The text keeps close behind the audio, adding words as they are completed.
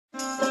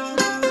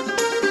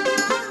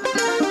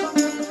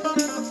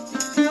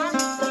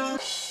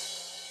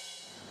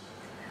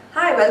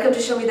welcome to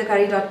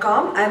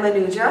ShowMeTheCurry.com. I'm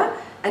Anuja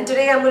and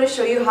today I'm going to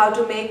show you how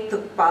to make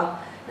Thukpa.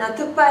 Now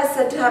Thukpa is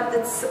said to have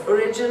its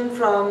origin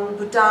from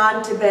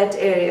Bhutan, Tibet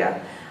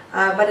area,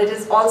 but it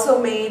is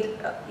also made,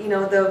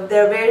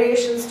 there are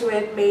variations to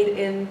it made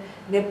in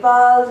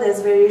Nepal, there's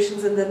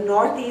variations in the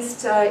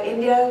northeast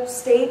Indian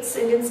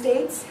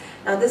states.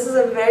 Now this is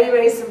a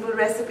very simple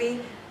recipe,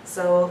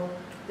 so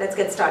let's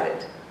get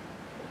started.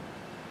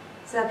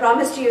 So I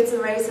promised you it's a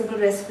very simple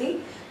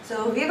recipe.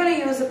 So we're going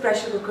to use a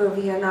pressure cooker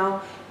over here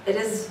now.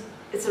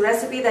 It's a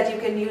recipe that you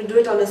can do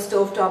it on a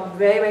stove top,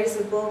 very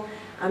simple.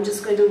 I'm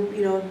just going to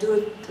do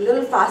it a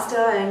little faster,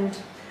 and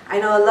I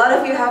know a lot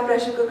of you have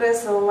pressure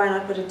cookers, so why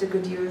not put it to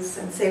good use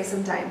and save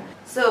some time.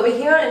 So over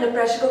here in the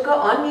pressure cooker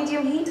on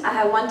medium heat, I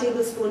have 1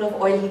 tablespoon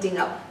of oil heating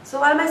up. So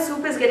while my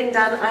soup is getting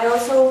done, I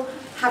also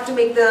have to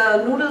make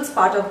the noodles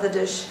part of the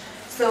dish.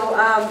 So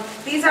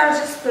these are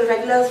just the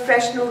regular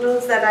fresh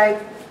noodles that I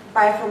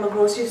buy from a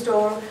grocery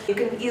store. You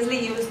can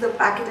easily use the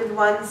packeted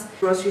ones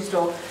grocery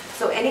store.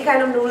 So any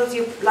kind of noodles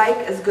you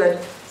like is good.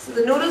 So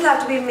the noodles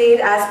have to be made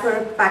as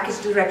per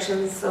package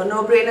directions, so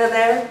no brainer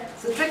there.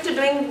 So the trick to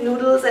doing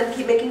noodles and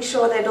keep making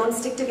sure they don't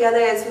stick together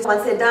is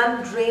once they're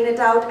done, drain it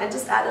out and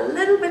just add a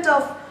little bit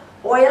of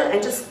oil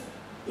and just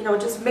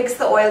mix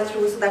the oil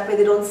through so that way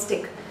they don't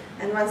stick.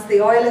 And once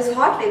the oil is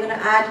hot, we're going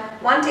to add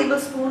 1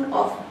 tablespoon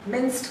of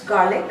minced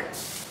garlic,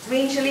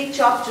 green chili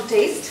chopped to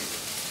taste,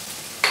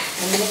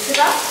 and mix it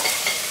up.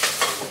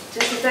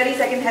 Just a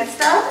 30-second head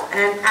start,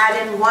 and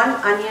add in 1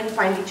 onion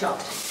finely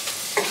chopped.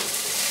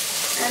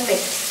 And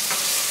mix.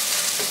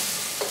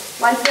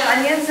 Once the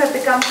onions have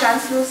become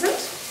translucent,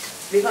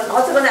 we're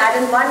also going to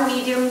add in 1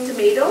 medium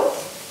tomato,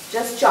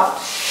 just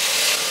chopped.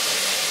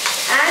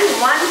 And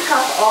 1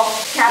 cup of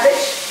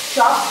cabbage,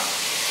 chopped.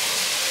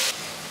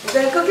 We're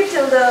going to cook it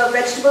till the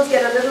vegetables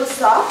get a little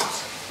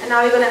soft. And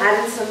now we're going to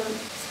add in some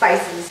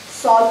spices.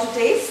 Salt to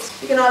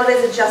taste. You can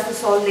always adjust the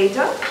salt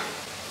later.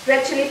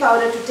 Red chili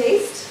powder to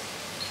taste.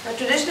 Now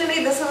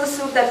traditionally this is a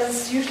soup that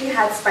is usually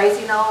had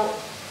spicy. Now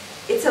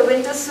it's a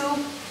winter soup,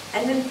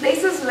 and in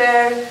places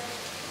where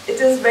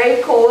it is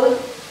very cold,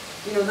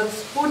 the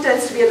food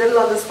tends to be a little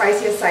on the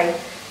spicier side.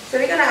 So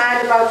we're going to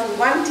add about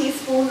 1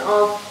 teaspoon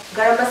of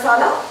garam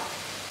masala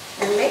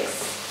and mix.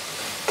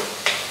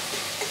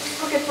 Just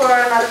cook it for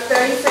another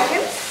 30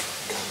 seconds.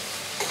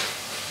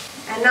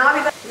 And now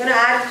we're going to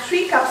add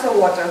 3 cups of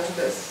water to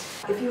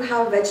this. If you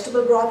have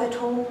vegetable broth at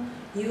home,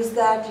 use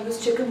that, use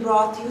chicken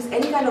broth, use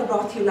any kind of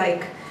broth you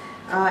like,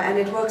 and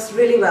it works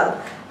really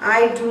well.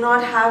 I do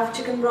not have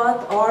chicken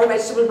broth or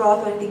vegetable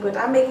broth or anything, but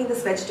I'm making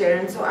this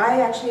vegetarian, so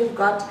I actually have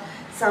got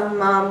some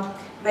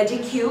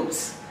veggie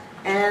cubes,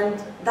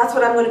 and that's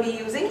what I'm going to be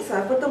using. So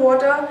I put the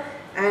water,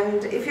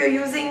 and if you're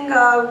using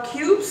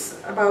cubes,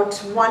 about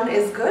 1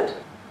 is good.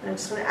 I'm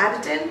just going to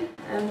add it in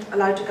and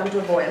allow it to come to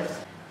a boil.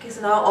 Okay,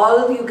 so now all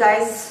of you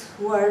guys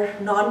who are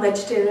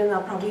non-vegetarian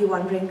are probably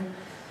wondering,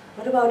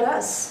 what about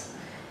us?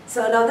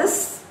 So now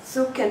this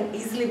soup can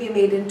easily be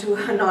made into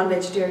a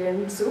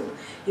non-vegetarian soup.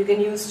 You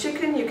can use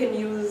chicken, you can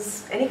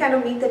use any kind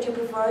of meat that you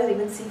prefer,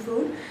 even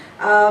seafood.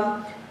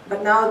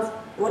 But now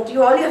all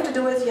you have to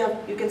do is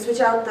you can switch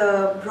out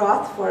the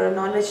broth for a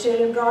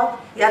non-vegetarian broth.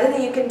 The other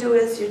thing you can do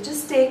is you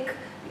just take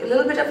a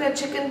little bit of your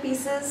chicken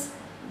pieces,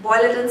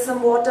 boil it in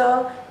some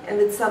water, and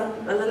with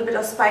a little bit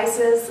of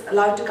spices,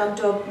 allow it to come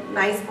to a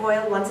nice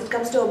boil. Once it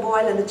comes to a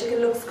boil and the chicken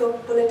looks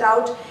cooked, pull it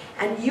out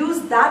and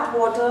use that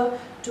water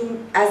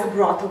as a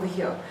broth over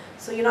here.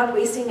 So you're not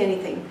wasting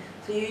anything.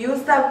 So you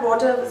use that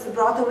water as a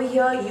broth over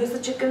here, use the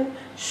chicken,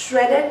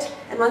 shred it,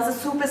 and once the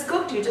soup is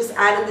cooked, you just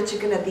add in the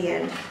chicken at the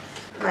end.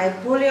 My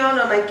bouillon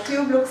or my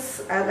cube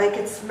looks like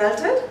it's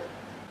melted,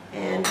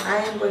 and I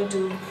am going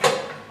to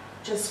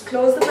just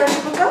close the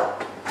pressure cooker,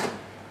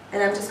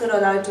 and I'm just going to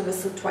allow it to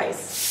whistle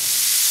twice.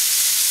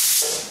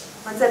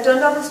 Once I've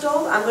turned off the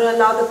stove, I'm going to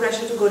allow the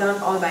pressure to go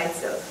down all by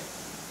itself.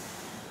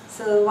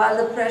 So while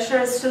the pressure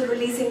is still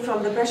releasing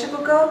from the pressure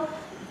cooker,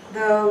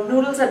 the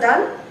noodles are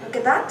done. Look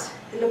at that.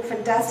 They look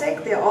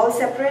fantastic. They're all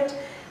separate.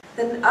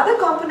 The other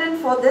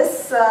component for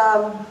this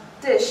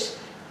dish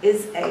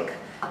is egg.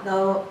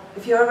 Now,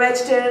 if you're a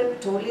vegetarian,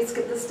 totally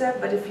skip this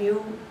step. But if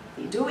you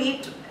do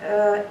eat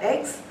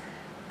eggs,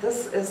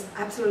 this is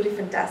absolutely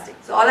fantastic.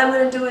 So all I'm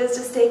going to do is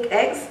just take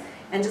eggs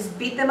and just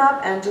beat them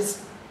up and just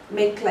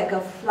make like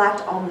a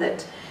flat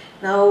omelette.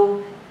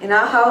 Now, in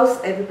our house,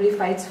 everybody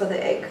fights for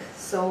the egg.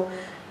 So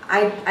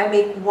I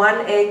make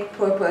 1 egg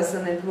per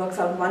person. It works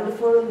out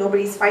wonderful.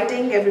 Nobody's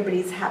fighting.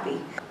 Everybody's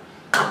happy.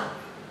 Now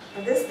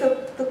this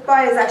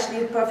thukpa is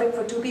actually perfect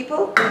for 2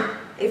 people.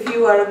 If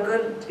you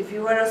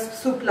are a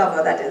soup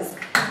lover, that is.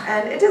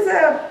 And it is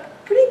a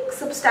pretty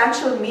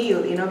substantial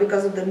meal,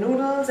 because of the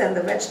noodles and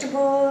the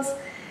vegetables.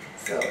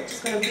 So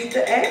just going to beat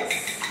the eggs.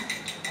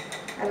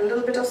 Add a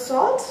little bit of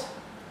salt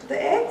to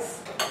the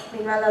eggs.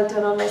 Meanwhile, I'll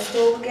turn on my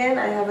stove again.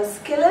 I have a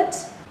skillet,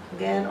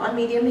 again on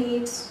medium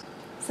heat.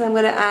 So I'm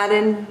going to add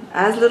in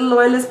as little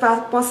oil as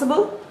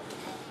possible,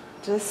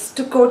 just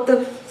to coat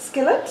the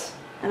skillet.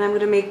 And I'm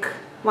going to make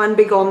 1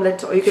 big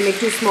omelette, or you can make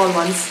 2 small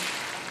ones.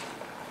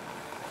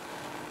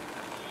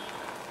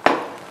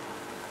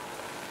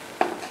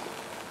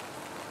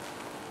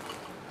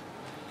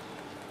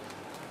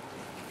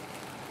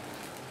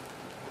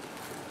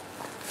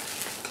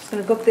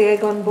 going to cook the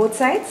egg on both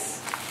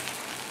sides.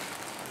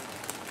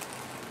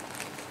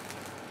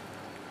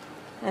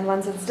 And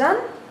once it's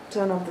done,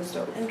 turn off the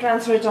stove and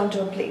transfer it onto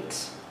a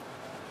plate.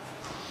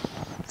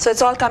 So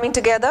it's all coming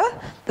together.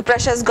 The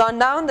pressure has gone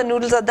down, the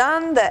noodles are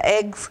done, the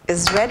egg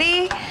is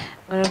ready.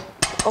 I'm going to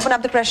open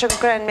up the pressure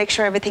cooker and make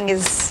sure everything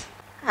is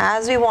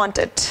as we want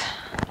it.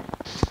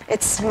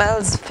 It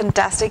smells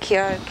fantastic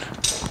here.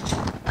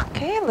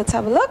 Okay, let's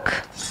have a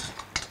look.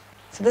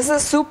 So this is a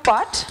soup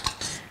pot.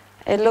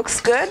 It looks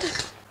good.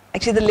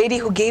 Actually, the lady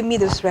who gave me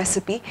this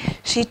recipe,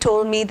 she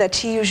told me that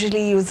she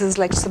usually uses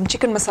like some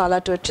chicken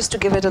masala to it just to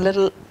give it a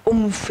little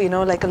oomph, you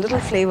know, like a little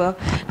flavor.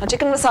 Now,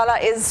 chicken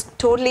masala is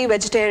totally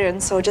vegetarian,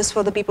 so just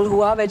for the people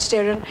who are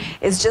vegetarian,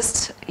 it's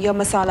just your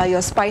masala,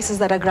 your spices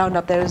that are ground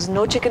up. There is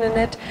no chicken in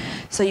it,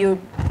 so you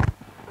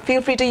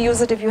feel free to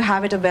use it if you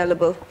have it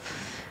available.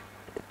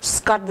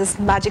 It's got this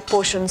magic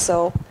potion,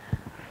 so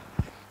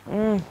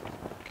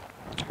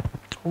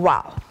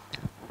wow.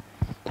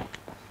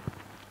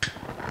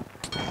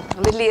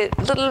 A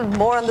little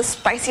more on the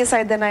spicier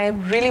side than I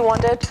really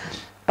wanted,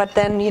 but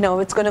then, you know,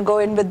 it's going to go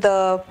in with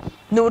the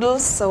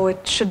noodles, so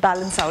it should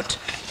balance out.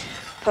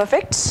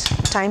 Perfect.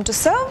 Time to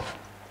serve.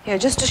 Here,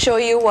 just to show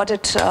you what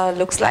it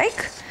looks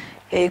like.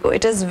 Here you go.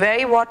 It is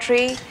very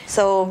watery,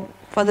 so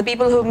for the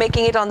people who are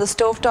making it on the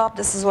stovetop,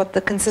 this is what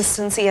the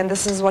consistency and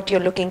this is what you're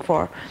looking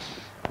for.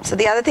 So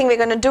the other thing we're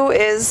going to do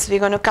is we're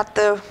going to cut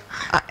the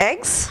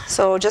eggs,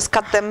 so just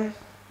cut them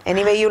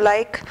any way you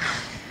like.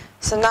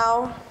 So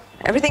now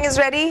everything is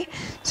ready.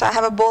 So I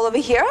have a bowl over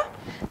here.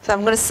 So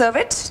I'm going to serve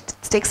it.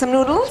 Take some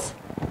noodles,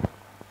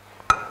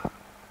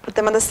 put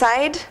them on the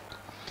side,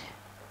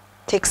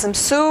 take some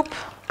soup,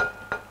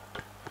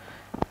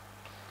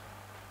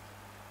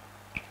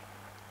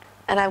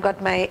 and I've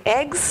got my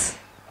eggs,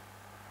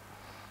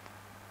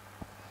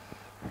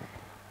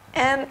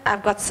 and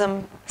I've got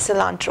some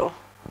cilantro.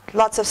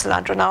 Lots of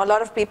cilantro. Now a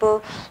lot of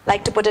people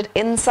like to put it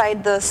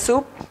inside the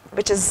soup,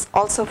 which is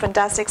also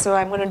fantastic, so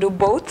I'm going to do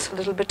both, a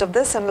little bit of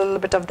this and a little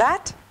bit of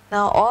that.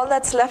 Now all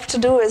that's left to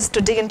do is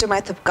to dig into my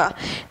thukpa.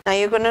 Now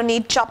you're going to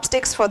need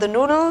chopsticks for the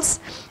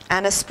noodles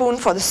and a spoon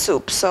for the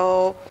soup.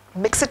 So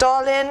mix it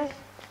all in.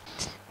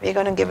 We're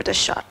going to give it a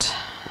shot.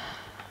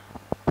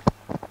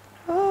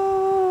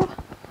 Oh,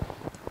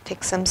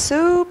 take some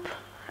soup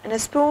and a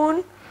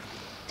spoon.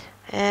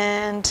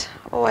 And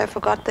oh, I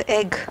forgot the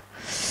egg.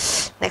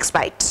 Next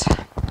bite.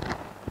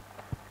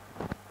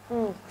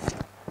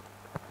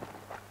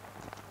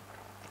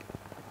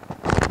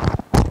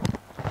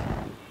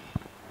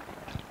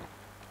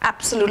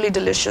 Absolutely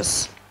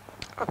delicious.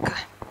 Okay.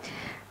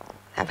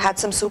 I've had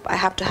some soup, I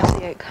have to have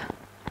the egg.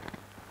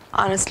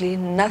 Honestly,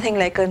 nothing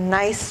like a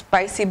nice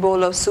spicy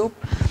bowl of soup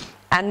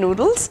and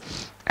noodles,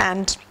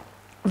 and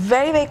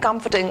very, very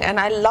comforting. And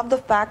I love the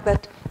fact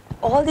that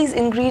all these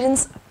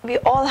ingredients we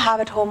all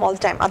have at home all the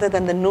time, other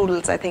than the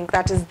noodles. I think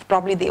that is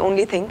probably the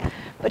only thing.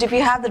 But if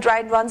you have the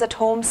dried ones at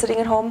home, sitting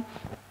at home,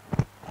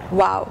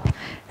 wow,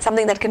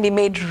 something that can be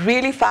made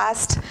really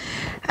fast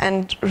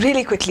and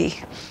really quickly.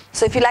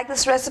 So if you like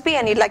this recipe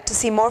and you'd like to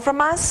see more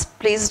from us,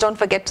 please don't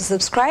forget to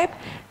subscribe.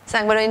 So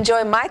I'm going to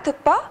enjoy my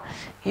thukpa,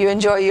 you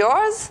enjoy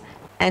yours,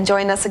 and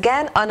join us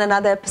again on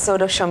another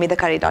episode of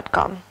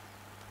ShowMeTheCurry.com.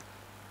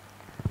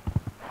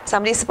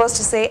 Somebody's supposed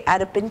to say,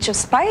 add a pinch of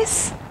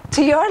spice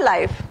to your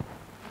life.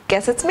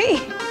 Guess it's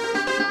me.